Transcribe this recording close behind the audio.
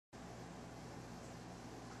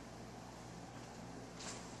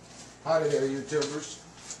Howdy there, YouTubers.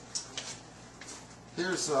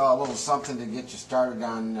 Here's a little something to get you started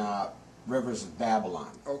on Rivers of Babylon.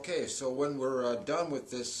 Okay, so when we're done with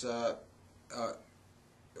this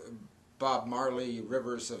Bob Marley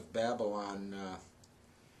Rivers of Babylon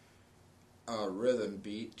rhythm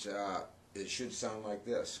beat, it should sound like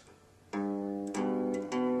this.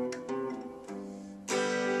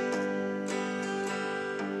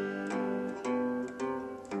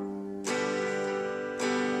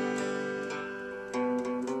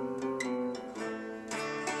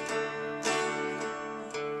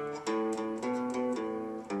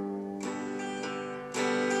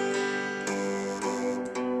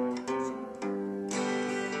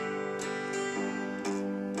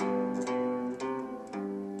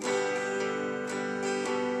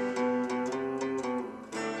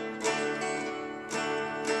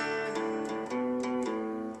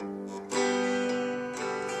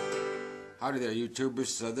 Howdy there, YouTubers.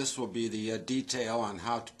 So this will be the detail on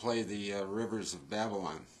how to play the Rivers of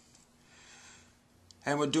Babylon.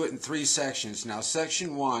 And we'll do it in 3 sections. Now,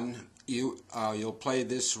 section 1, you'll play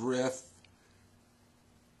this riff,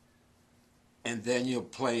 and then you'll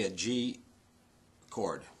play a G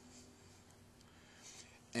chord.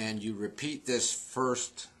 And you repeat this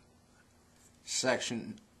first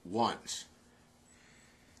section once.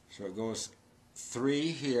 So it goes 3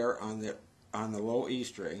 here on the low E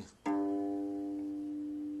string.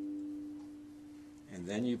 And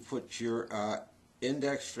then you put your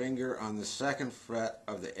index finger on the 2nd fret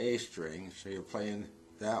of the A string, so you're playing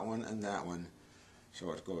that one and that one. So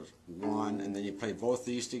it goes 1, and then you play both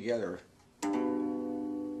these together.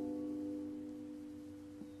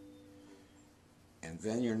 And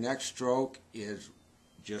then your next stroke is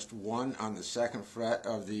just 1 on the 2nd fret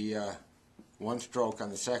of the, 1 stroke on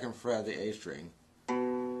the 2nd fret of the A string.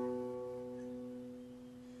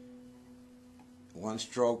 1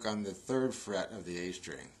 stroke on the 3rd fret of the A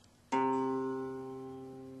string.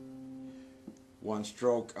 1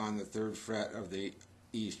 stroke on the 3rd fret of the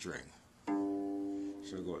E string.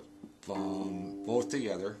 So it goes boom, both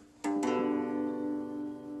together.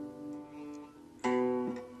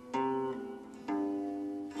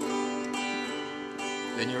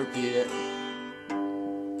 Then you repeat it.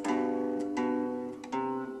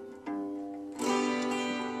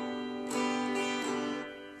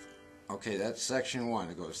 Okay, that's section 1.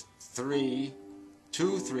 It goes 3,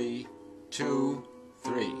 2, 3, 2,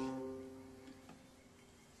 3.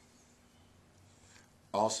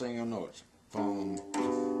 All single notes. Boom.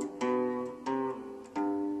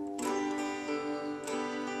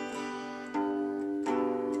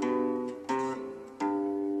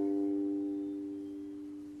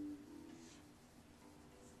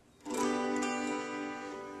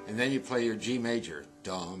 And then you play your G major.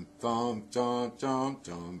 Dum, dum, dum, dum,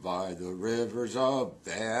 dum, by the rivers of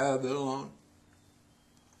Babylon.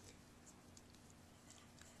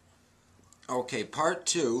 Okay, part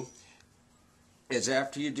 2 is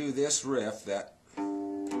after you do this riff, then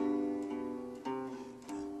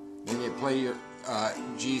you play your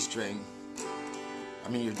G string,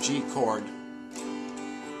 your G chord.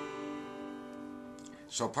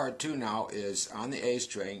 So part 2 now is on the A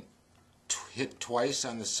string, hit twice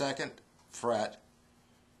on the 2nd fret,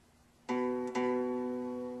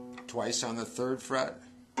 twice on the 3rd fret,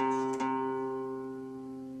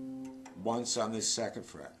 once on the 2nd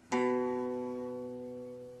fret.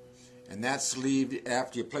 And that's lead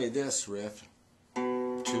after you play this riff.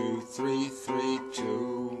 2, 3, 3,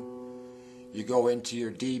 2. You go into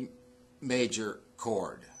your D major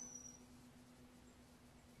chord.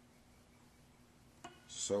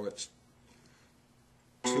 So it's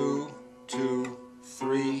 2, 2,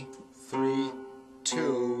 3, 3,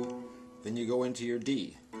 2. Then you go into your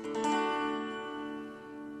D.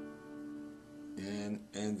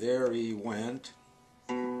 And there he went.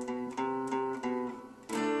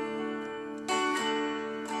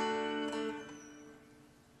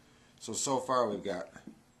 So far we've got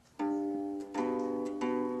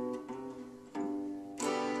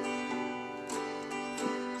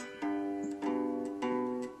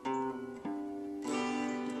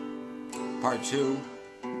part 2.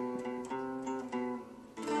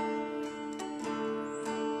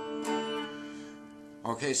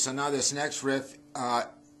 Okay, so now this next riff,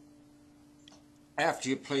 after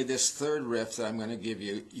you play this 3rd riff that I'm going to give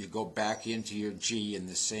you, you go back into your G in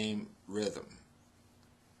the same rhythm.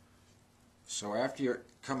 So after you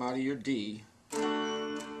come out of your D,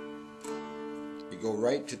 you go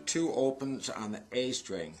right to 2 opens on the A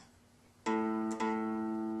string, 2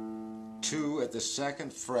 at the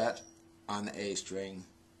 2nd fret on the A string,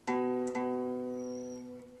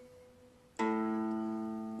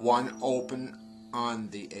 1 open on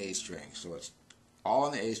the A string. So it's all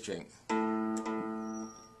on the A string.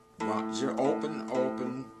 1, 0, open,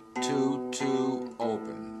 open, 2, 2,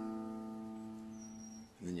 open.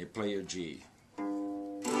 And then you play your G.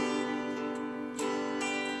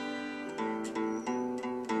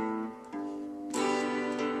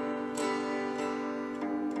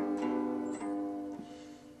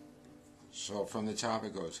 So from the top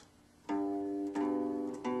it goes.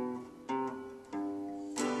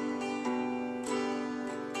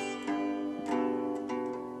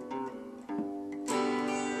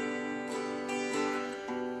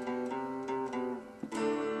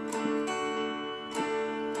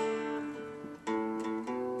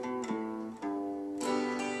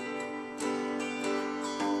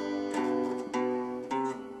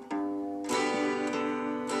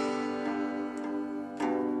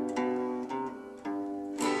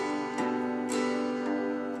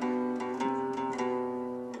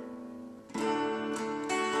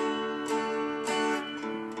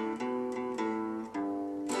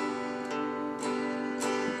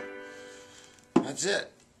 That's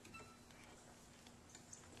it.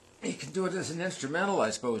 You can do it as an instrumental, I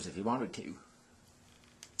suppose, if you wanted to.